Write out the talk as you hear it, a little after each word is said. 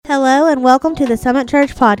and welcome to the Summit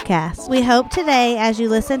Church podcast. We hope today, as you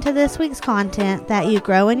listen to this week's content, that you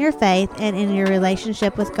grow in your faith and in your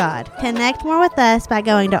relationship with God. Connect more with us by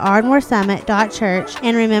going to ardmoresummit.church,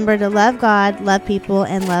 and remember to love God, love people,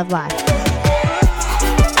 and love life.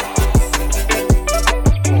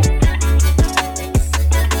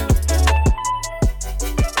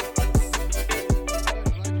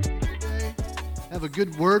 A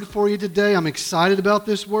good word for you today. I'm excited about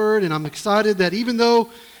this word, and I'm excited that even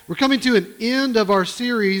though we're coming to an end of our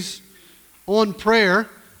series on prayer,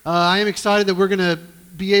 I am excited that we're going to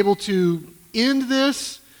be able to end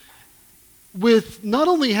this with not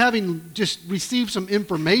only having just received some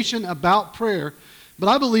information about prayer, but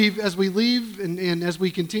I believe as we leave and as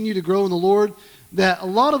we continue to grow in the Lord, that a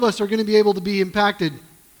lot of us are going to be able to be impacted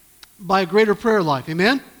by a greater prayer life.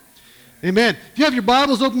 Amen? Amen. If you have your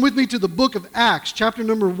Bibles, open with me to the book of Acts, chapter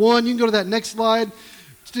number 1. You can go to that next slide.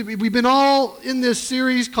 We've been all in this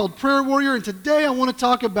series called Prayer Warrior, and today I want to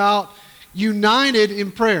talk about united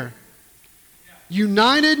in prayer.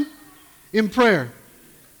 United in prayer.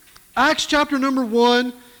 Acts chapter number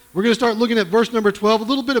 1, we're going to start looking at verse number 12. A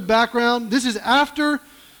little bit of background. This is after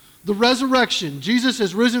the resurrection. Jesus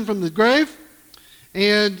has risen from the grave,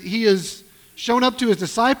 and he has shown up to his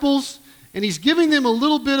disciples. And he's giving them a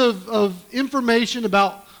little bit of information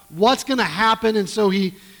about what's going to happen. And so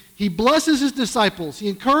he blesses his disciples. He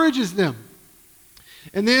encourages them.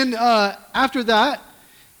 And then after that,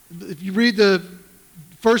 if you read the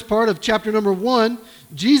first part of chapter number 1,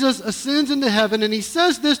 Jesus ascends into heaven and he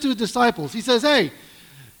says this to his disciples. He says, hey,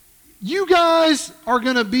 you guys are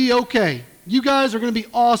going to be okay. You guys are going to be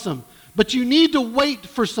awesome. But you need to wait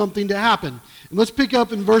for something to happen. And let's pick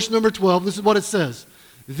up in verse number 12. This is what it says.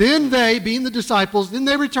 Then they, being the disciples, then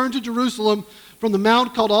they returned to Jerusalem from the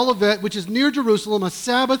mount called Olivet, which is near Jerusalem, a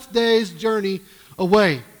Sabbath day's journey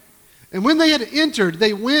away. And when they had entered,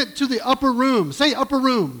 they went to the upper room. Say upper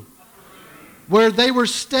room. Where they were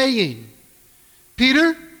staying.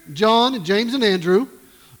 Peter, John, James and Andrew,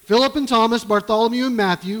 Philip and Thomas, Bartholomew and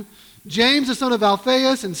Matthew, James the son of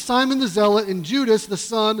Alphaeus, and Simon the Zealot, and Judas the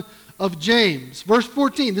son of James. Verse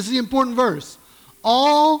 14, this is the important verse.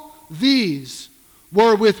 All these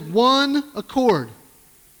were with one accord,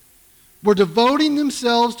 were devoting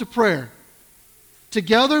themselves to prayer,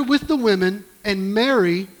 together with the women and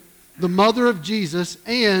Mary, the mother of Jesus,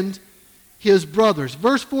 and his brothers.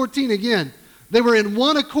 Verse 14 again, they were in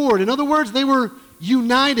one accord. In other words, they were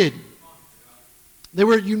united. They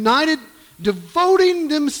were united, devoting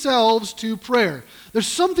themselves to prayer. There's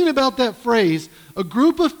something about that phrase, a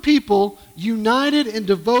group of people united and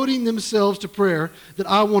devoting themselves to prayer, that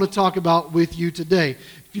I want to talk about with you today.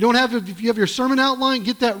 If you have your sermon outline,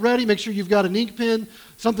 get that ready. Make sure you've got an ink pen,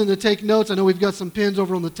 something to take notes. I know we've got some pens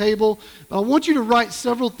over on the table. But I want you to write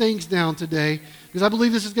several things down today, because I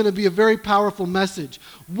believe this is going to be a very powerful message.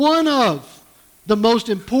 One of the most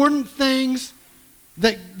important things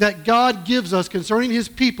that God gives us concerning his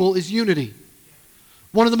people is unity.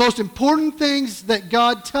 One of the most important things that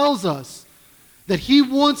God tells us that he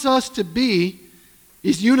wants us to be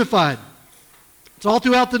is unified. It's all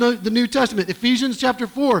throughout the New Testament. Ephesians chapter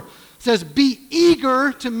 4 says, be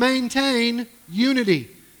eager to maintain unity.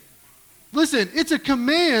 Listen, it's a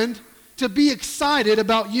command to be excited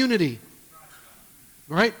about unity.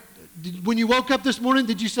 Right? When you woke up this morning,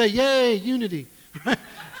 did you say, yay, unity?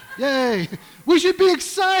 Yay. We should be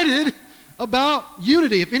excited about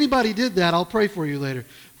unity. If anybody did that, I'll pray for you later.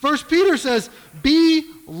 1 Peter says, be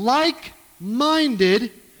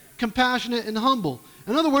like-minded, compassionate, and humble.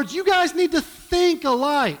 In other words, you guys need to think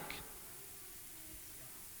alike.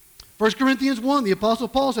 1 Corinthians 1, the Apostle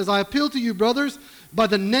Paul says, I appeal to you, brothers, by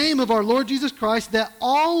the name of our Lord Jesus Christ, that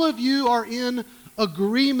all of you are in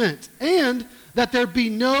agreement, and that there be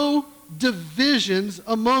no divisions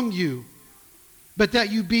among you, but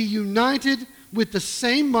that you be united with the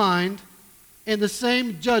same mind and the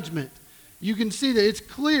same judgment. You can see that it's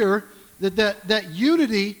clear that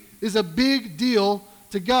unity is a big deal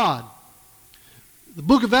to God. The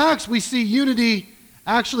book of Acts, we see unity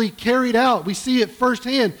actually carried out. We see it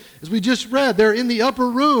firsthand. As we just read, they're in the upper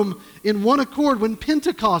room in one accord when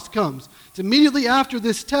Pentecost comes. It's immediately after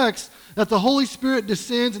this text that the Holy Spirit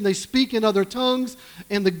descends and they speak in other tongues,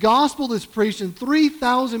 and the gospel is preached, and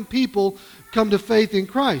 3,000 people come to faith in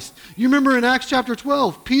Christ. You remember in Acts chapter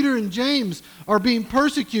 12, Peter and James are being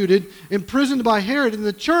persecuted, imprisoned by Herod, and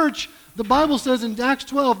the church The Bible says in Acts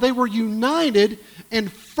 12, they were united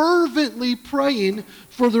and fervently praying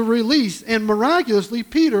for the release. And miraculously,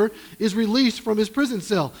 Peter is released from his prison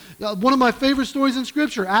cell. One of my favorite stories in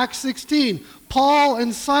Scripture, Acts 16. Paul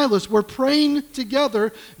and Silas were praying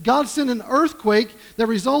together. God sent an earthquake that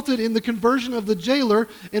resulted in the conversion of the jailer,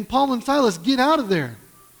 and Paul and Silas get out of there.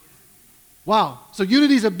 Wow. So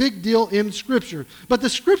unity is a big deal in Scripture. But the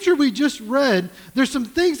Scripture we just read, there's some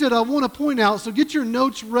things that I want to point out, so get your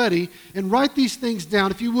notes ready and write these things down.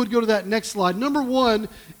 If you would, go to that next slide. Number one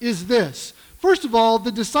is this. First of all,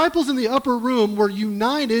 the disciples in the upper room were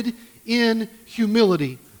united in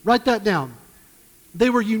humility. Write that down. They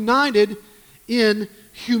were united in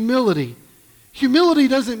humility. Humility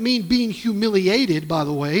doesn't mean being humiliated, by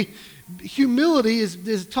the way. Humility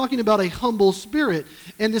is talking about a humble spirit.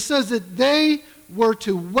 And it says that they were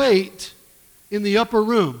to wait in the upper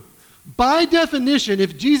room. By definition,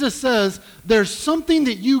 if Jesus says there's something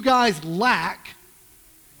that you guys lack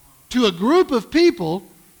to a group of people,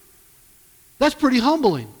 that's pretty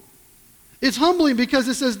humbling. It's humbling because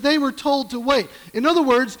it says they were told to wait. In other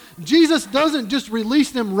words, Jesus doesn't just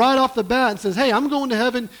release them right off the bat and says, hey, I'm going to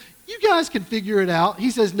heaven. You guys can figure it out.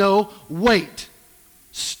 He says, no, wait.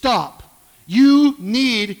 Stop. You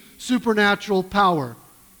need supernatural power.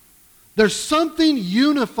 There's something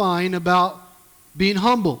unifying about being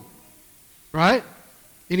humble, right?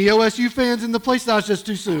 Any OSU fans in the place? That was just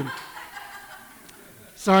too soon.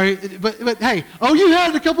 Sorry, but hey, you had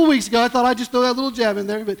it a couple weeks ago. I thought I'd just throw that little jab in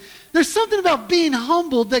there. But there's something about being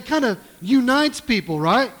humbled that kind of unites people,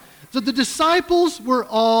 right? So the disciples were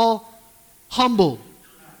all humbled.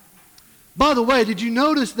 By the way, did you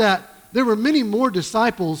notice that there were many more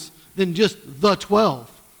disciples than just the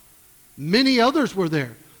 12? Many others were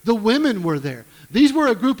there. The women were there. These were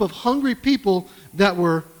a group of hungry people that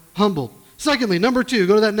were humbled. Secondly, number two,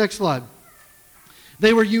 go to that next slide.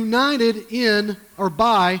 They were united in or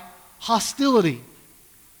by hostility.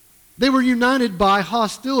 They were united by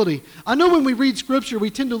hostility. I know when we read Scripture, we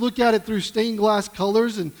tend to look at it through stained glass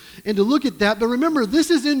colors and to look at that. But remember, this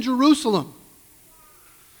is in Jerusalem.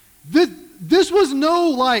 This was no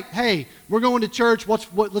like, hey, we're going to church,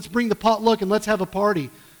 let's bring the potluck and let's have a party.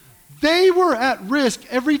 They were at risk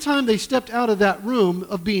every time they stepped out of that room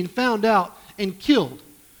of being found out and killed.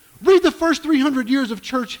 Read the first 300 years of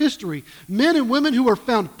church history. Men and women who were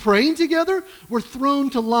found praying together were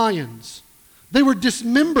thrown to lions. They were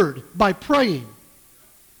dismembered by praying.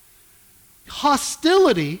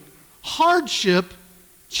 Hostility, hardship,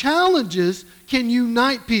 challenges can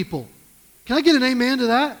unite people. Can I get an amen to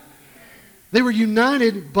that? They were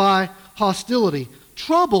united by hostility.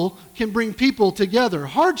 Trouble can bring people together.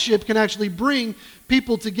 Hardship can actually bring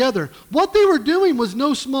people together. What they were doing was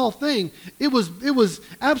no small thing. It was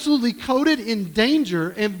absolutely coded in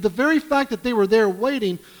danger, and the very fact that they were there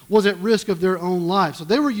waiting was at risk of their own lives. So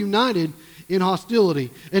they were united in hostility.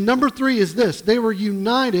 And number three is this. They were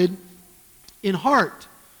united in heart.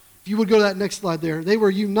 If you would go to that next slide there. They were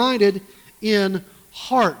united in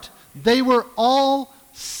heart. They were all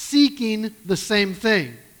seeking the same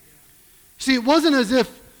thing. See, it wasn't as if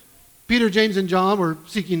Peter, James, and John were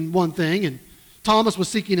seeking one thing, and Thomas was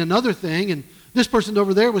seeking another thing, and this person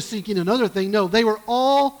over there was seeking another thing. No, they were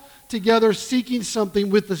all together seeking something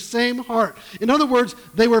with the same heart. In other words,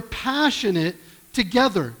 they were passionate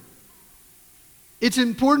together. It's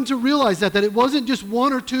important to realize that it wasn't just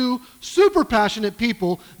one or two super passionate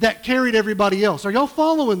people that carried everybody else. Are y'all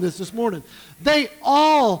following this morning? They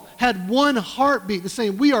all had one heartbeat, the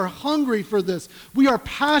same. We are hungry for this. We are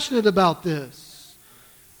passionate about this.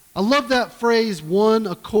 I love that phrase, one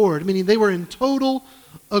accord, meaning they were in total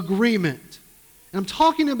agreement. And I'm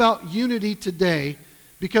talking about unity today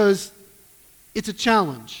because it's a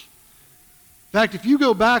challenge. In fact, if you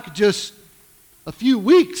go back just a few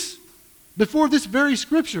weeks before this very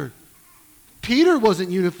scripture, Peter wasn't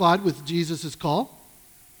unified with Jesus' call.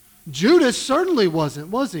 Judas certainly wasn't,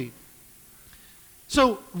 was he?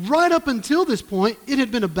 So right up until this point, it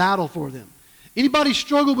had been a battle for them. Anybody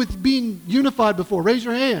struggle with being unified before? Raise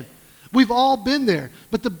your hand. We've all been there.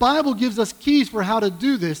 But the Bible gives us keys for how to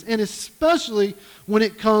do this, and especially when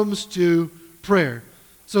it comes to prayer.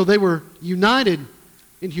 So they were united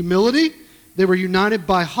in humility, they were united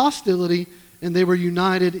by hostility, and they were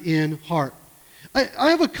united in heart. I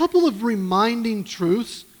have a couple of reminding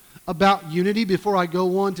truths about unity before I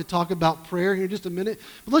go on to talk about prayer here in just a minute.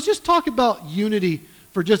 But let's just talk about unity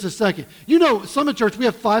for just a second. You know, Summit Church, we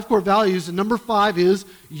have 5 core values, and number 5 is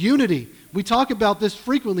unity. We talk about this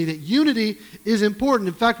frequently, that unity is important.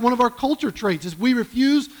 In fact, one of our culture traits is we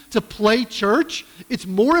refuse to play church. It's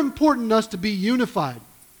more important to us to be unified.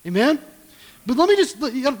 Amen? But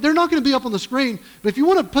they're not going to be up on the screen, but if you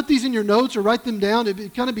want to put these in your notes or write them down,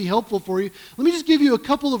 it'd kind of be helpful for you. Let me just give you a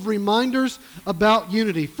couple of reminders about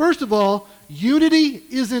unity. First of all, unity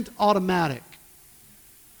isn't automatic.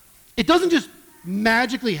 It doesn't just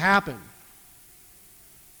magically happen.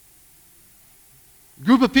 A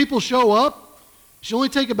group of people show up, it should only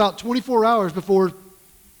take about 24 hours before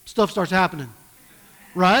stuff starts happening.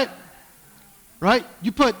 Right? Right?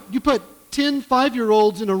 You put 10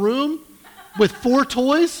 5-year-olds in a room with 4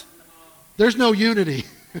 toys, there's no unity.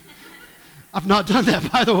 I've not done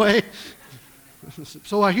that, by the way.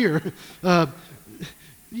 So I hear.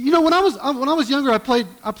 When I was younger, I played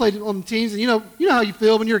on teams, and you know how you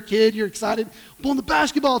feel when you're a kid. You're excited. I'm on the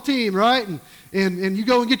basketball team, right? And you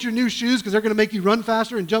go and get your new shoes because they're going to make you run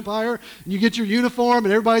faster and jump higher. And you get your uniform,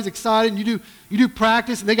 and everybody's excited. And you do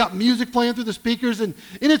practice, and they got music playing through the speakers, and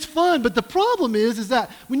it's fun. But the problem is that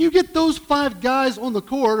when you get those 5 guys on the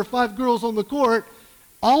court or 5 girls on the court,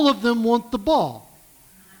 all of them want the ball.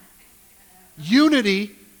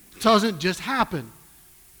 Unity doesn't just happen.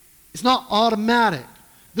 It's not automatic.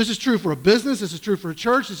 This is true for a business. This is true for a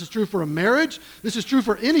church. This is true for a marriage. This is true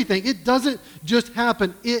for anything. It doesn't just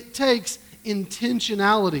happen. It takes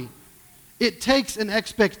intentionality. It takes an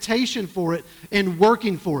expectation for it and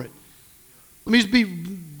working for it. Let me just be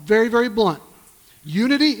very, very blunt.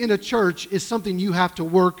 Unity in a church is something you have to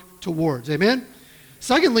work towards. Amen?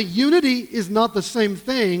 Secondly, unity is not the same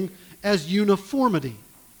thing as uniformity.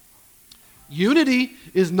 Unity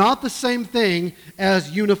is not the same thing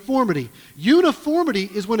as uniformity. Uniformity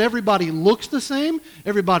is when everybody looks the same,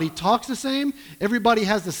 everybody talks the same, everybody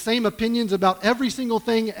has the same opinions about every single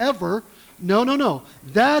thing ever. No.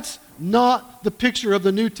 That's not the picture of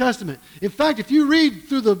the New Testament. In fact, if you read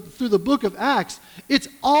through the book of Acts, it's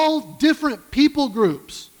all different people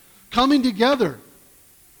groups coming together.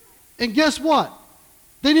 And guess what?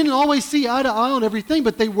 They didn't always see eye to eye on everything,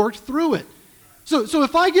 but they worked through it. So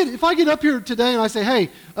if I get up here today and I say, hey,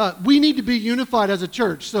 we need to be unified as a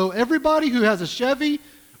church. So everybody who has a Chevy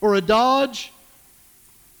or a Dodge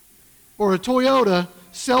or a Toyota,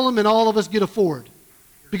 sell them and all of us get a Ford.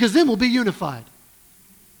 Because then we'll be unified.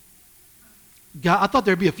 God, I thought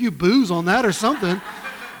there'd be a few boos on that or something.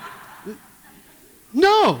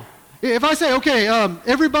 No. If I say, okay,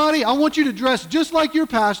 everybody, I want you to dress just like your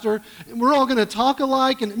pastor, and we're all going to talk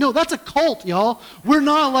alike. And no, that's a cult, y'all. We're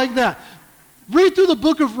not like that. Read through the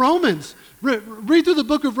book of Romans. Read through the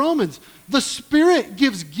book of Romans. The Spirit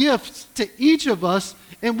gives gifts to each of us,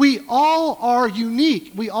 and we all are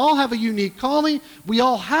unique. We all have a unique calling. We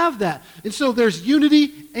all have that. And so there's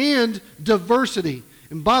unity and diversity.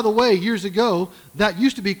 And by the way, years ago, that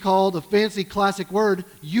used to be called, a fancy classic word,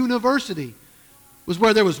 university. It was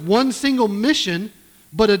where there was one single mission,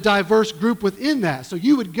 but a diverse group within that. So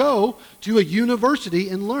you would go to a university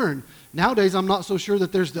and learn. Nowadays, I'm not so sure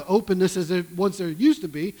that there's the openness as once there used to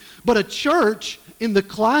be, but a church, in the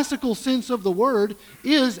classical sense of the word,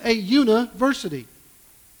 is a university.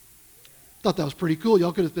 Thought that was pretty cool.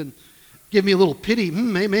 Y'all could have been giving me a little pity.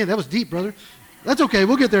 Man, that was deep, brother. That's okay.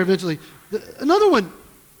 We'll get there eventually. Another one,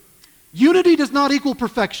 unity does not equal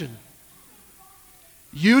perfection.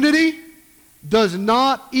 Unity does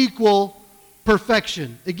not equal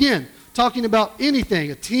perfection. Again, talking about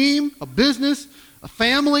anything, a team, a business, a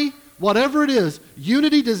family, whatever it is,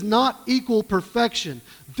 unity does not equal perfection.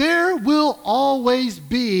 There will always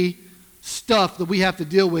be stuff that we have to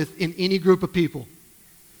deal with in any group of people.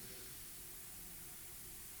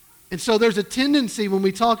 And so there's a tendency when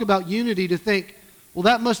we talk about unity to think, well,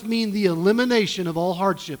 that must mean the elimination of all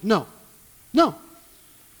hardship. No.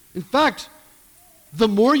 In fact, the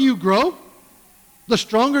more you grow, the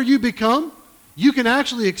stronger you become, you can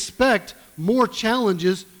actually expect more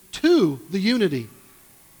challenges to the unity.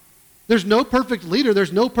 There's no perfect leader.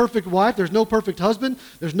 There's no perfect wife. There's no perfect husband.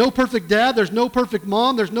 There's no perfect dad. There's no perfect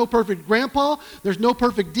mom. There's no perfect grandpa. There's no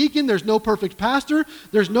perfect deacon. There's no perfect pastor.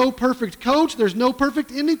 There's no perfect coach. There's no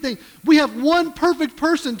perfect anything. We have one perfect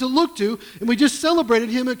person to look to, and we just celebrated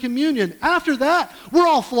him at communion. After that, we're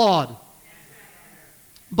all flawed.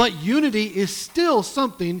 But unity is still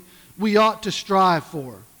something we ought to strive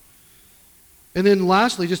for. And then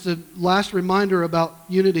lastly, just a last reminder about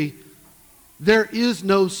unity. There is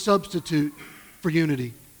no substitute for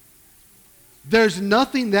unity. There's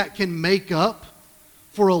nothing that can make up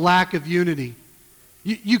for a lack of unity.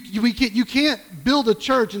 You can't build a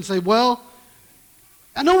church and say, well,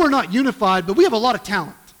 I know we're not unified, but we have a lot of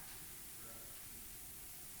talent.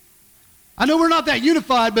 I know we're not that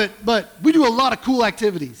unified, but we do a lot of cool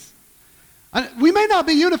activities. We may not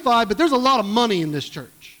be unified, but there's a lot of money in this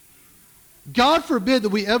church. God forbid that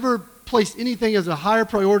we ever place anything as a higher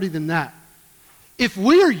priority than that. If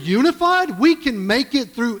we are unified, we can make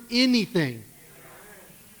it through anything.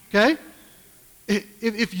 Okay?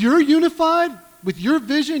 If you're unified with your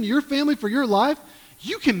vision, your family, for your life,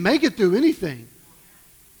 you can make it through anything.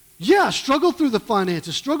 Yeah, struggle through the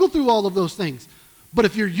finances, struggle through all of those things. But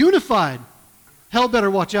if you're unified, hell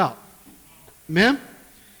better watch out. Amen?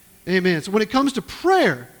 Amen. So when it comes to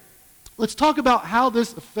prayer, let's talk about how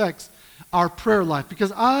this affects our prayer life.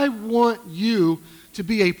 Because I want you to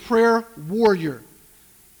be a prayer warrior.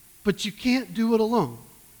 But you can't do it alone.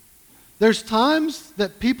 There's times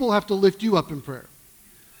that people have to lift you up in prayer.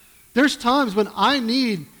 There's times when I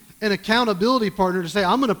need an accountability partner to say,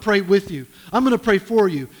 I'm going to pray with you. I'm going to pray for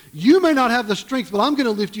you. You may not have the strength, but I'm going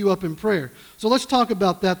to lift you up in prayer. So let's talk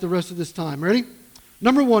about that the rest of this time. Ready?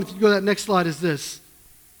 Number one, if you go to that next slide, is this.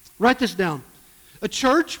 Write this down. A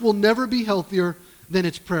church will never be healthier than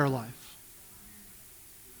its prayer life.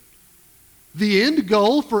 The end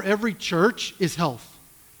goal for every church is health.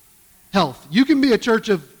 Health. You can be a church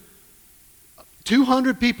of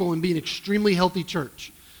 200 people and be an extremely healthy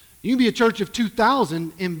church. You can be a church of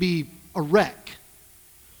 2,000 and be a wreck.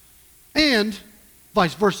 And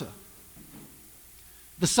vice versa.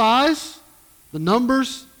 The size, the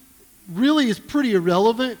numbers, really is pretty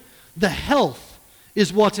irrelevant. The health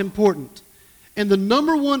is what's important. And the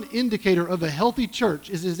number one indicator of a healthy church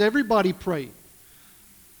is everybody praying?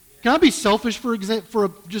 Can I be selfish for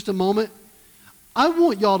just a moment? I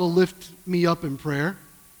want y'all to lift me up in prayer.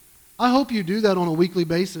 I hope you do that on a weekly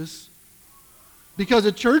basis. Because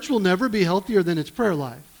a church will never be healthier than its prayer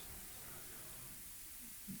life.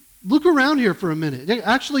 Look around here for a minute.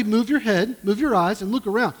 Actually move your head, move your eyes, and look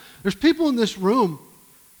around. There's people in this room.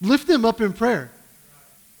 Lift them up in prayer.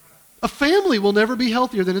 A family will never be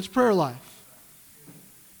healthier than its prayer life.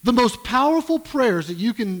 The most powerful prayers that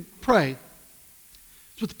you can pray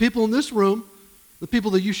is with the people in this room, the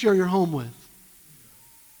people that you share your home with.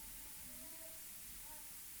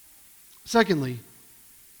 Secondly,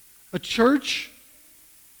 a church,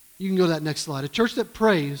 you can go to that next slide, a church that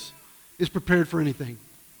prays is prepared for anything.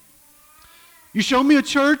 You show me a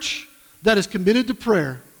church that is committed to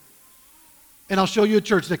prayer, and I'll show you a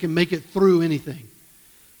church that can make it through anything.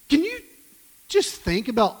 Can you just think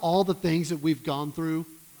about all the things that we've gone through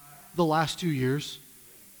the last 2 years,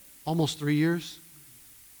 almost 3 years?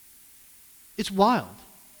 It's wild.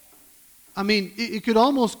 I mean, it could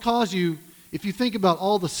almost cause you, if you think about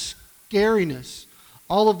all the scariness,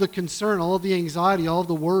 all of the concern, all of the anxiety, all of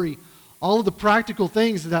the worry, all of the practical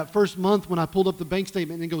things that first month when I pulled up the bank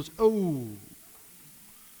statement and it goes, oh,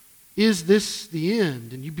 is this the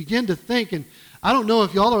end? And you begin to think, and I don't know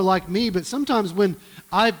if y'all are like me, but sometimes when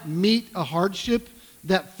I meet a hardship,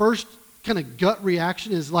 that first kind of gut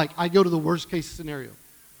reaction is like, I go to the worst case scenario.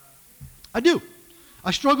 I do.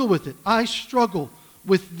 I struggle with it. I struggle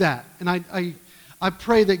with that. And I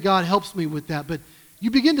pray that God helps me with that. But you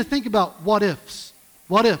begin to think about what ifs.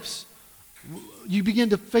 What ifs? You begin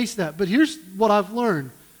to face that. But here's what I've learned.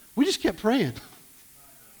 We just kept praying.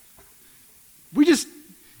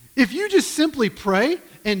 If you just simply pray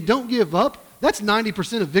and don't give up, that's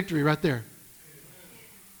 90% of victory right there.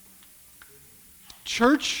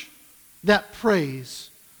 Church that prays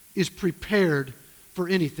is prepared for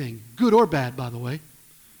anything, good or bad, by the way.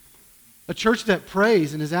 A church that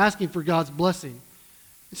prays and is asking for God's blessing.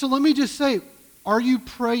 So let me just say, are you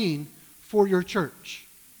praying for your church?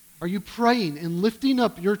 Are you praying and lifting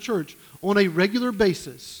up your church on a regular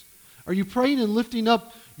basis? Are you praying and lifting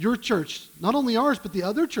up your church, not only ours, but the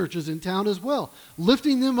other churches in town as well?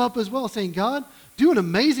 Lifting them up as well, saying, God, do an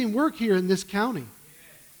amazing work here in this county.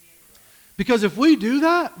 Because if we do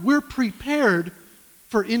that, we're prepared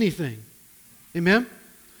for anything. Amen?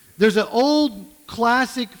 There's an old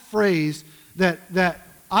classic phrase that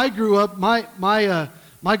I grew up,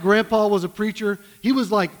 my grandpa was a preacher. He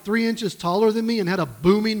was like 3 inches taller than me and had a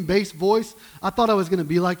booming bass voice. I thought I was going to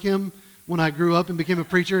be like him when I grew up and became a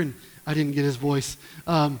preacher, and I didn't get his voice.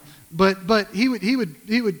 But he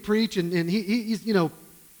would preach, and he's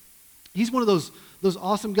he's one of those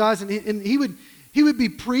awesome guys, and he would be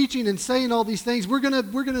preaching and saying all these things. We're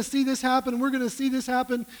gonna see this happen, and we're gonna see this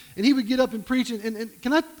happen, and he would get up and preach. And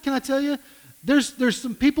can I tell you, there's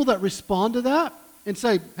some people that respond to that and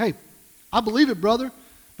say, hey, I believe it, brother.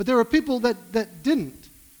 But there are people that didn't.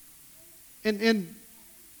 And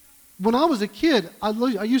when I was a kid, I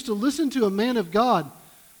used to listen to a man of God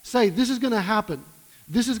say, this is going to happen.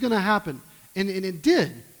 This is going to happen. And it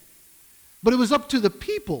did. But it was up to the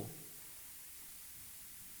people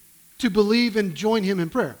to believe and join him in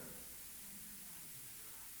prayer.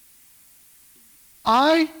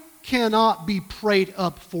 I cannot be prayed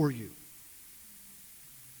up for you.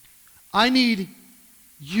 I need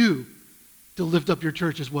you to lift up your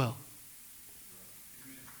church as well.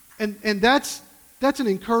 And that's an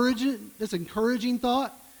encouraging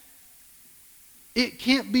thought. It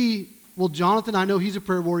can't be, well, Jonathan, I know he's a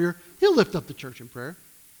prayer warrior. He'll lift up the church in prayer.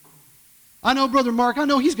 I know Brother Mark, I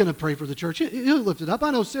know he's going to pray for the church. He'll lift it up.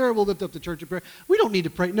 I know Sarah will lift up the church in prayer. We don't need to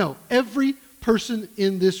pray. No, every person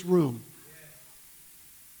in this room,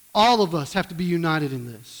 all of us have to be united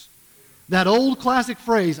in this. That old classic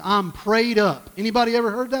phrase, I'm prayed up. Anybody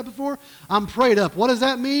ever heard that before? I'm prayed up. What does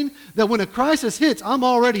that mean? That when a crisis hits, I'm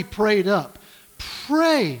already prayed up.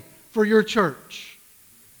 Pray for your church.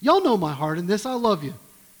 Y'all know my heart in this. I love you.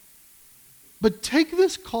 But take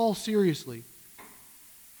this call seriously.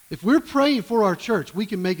 If we're praying for our church, we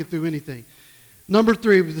can make it through anything. Number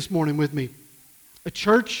 3 this morning with me. A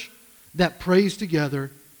church that prays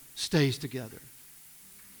together stays together.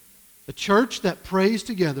 A church that prays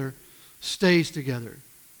together stays together.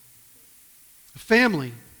 A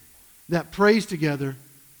family that prays together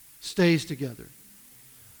stays together.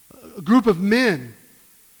 A group of men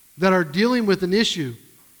that are dealing with an issue,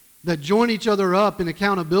 that join each other up in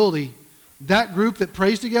accountability, that group that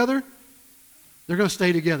prays together, they're going to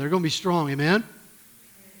stay together. They're going to be strong. Amen?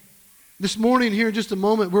 This morning here in just a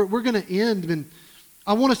moment, we're going to end, and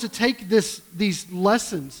I want us to take these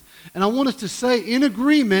lessons, and I want us to say in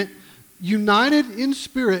agreement, united in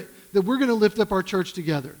spirit, that we're going to lift up our church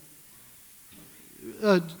together.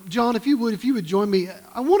 John, if you would join me,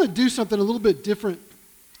 I want to do something a little bit different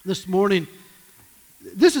this morning.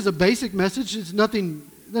 This is a basic message. It's nothing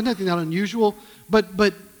that unusual,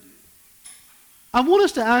 but I want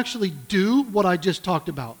us to actually do what I just talked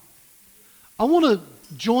about. I want to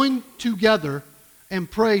join together and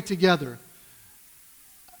pray together.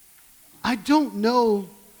 I don't know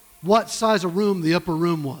what size of room the upper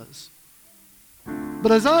room was.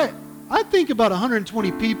 But as I think about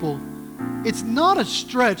 120 people, it's not a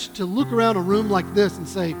stretch to look around a room like this and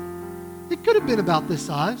say, it could have been about this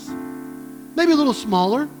size. Maybe a little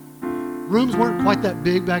smaller. Rooms weren't quite that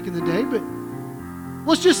big back in the day, but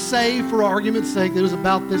let's just say, for argument's sake, that it was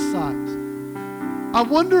about this size. I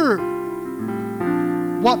wonder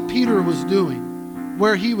what Peter was doing,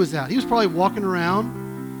 where he was at. He was probably walking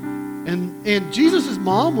around, and Jesus'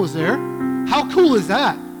 mom was there. How cool is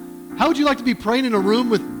that? How would you like to be praying in a room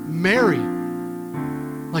with Mary?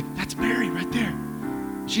 Like, that's Mary right there.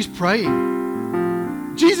 She's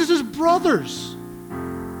praying. Jesus' brothers,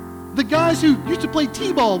 the guys who used to play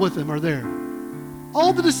t-ball with him, are there.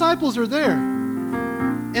 All the disciples are there.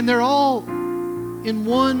 And they're all in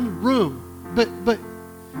one room. But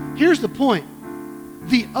here's the point.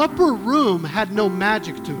 The upper room had no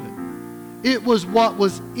magic to it. It was what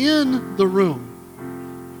was in the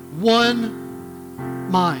room. One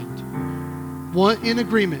mind. One in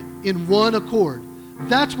agreement, in one accord.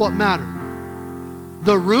 That's what mattered.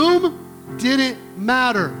 The room didn't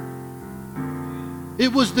matter.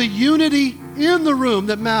 It was the unity in the room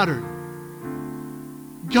that mattered.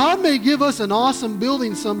 God may give us an awesome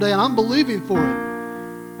building someday, and I'm believing for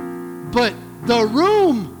it. But the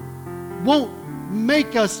room won't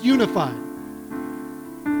make us unified.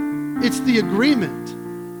 It's the agreement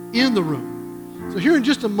in the room. So here in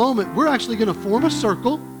just a moment, we're actually going to form a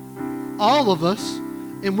circle, all of us,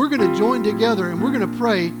 and we're going to join together and we're going to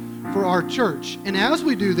pray for our church. And as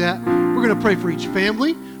we do that, we're going to pray for each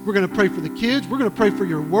family. We're going to pray for the kids. We're going to pray for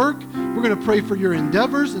your work. We're going to pray for your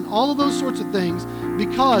endeavors and all of those sorts of things,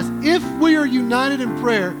 because if we are united in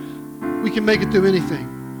prayer, we can make it through anything.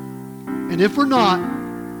 And if we're not,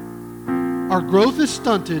 our growth is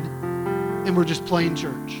stunted and we're just playing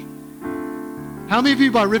church. How many of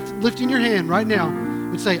you, by lifting your hand right now,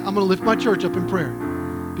 would say, I'm going to lift my church up in prayer?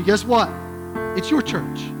 But guess what? It's your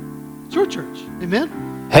church. It's your church.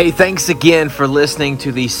 Amen? Hey, thanks again for listening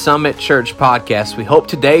to the Summit Church podcast. We hope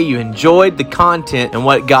today you enjoyed the content and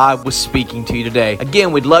what God was speaking to you today.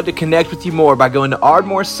 Again, we'd love to connect with you more by going to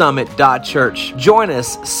ardmoresummit.church. Join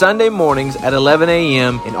us Sunday mornings at 11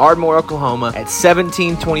 a.m. in Ardmore, Oklahoma at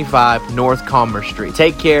 1725 North Commerce Street.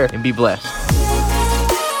 Take care and be blessed.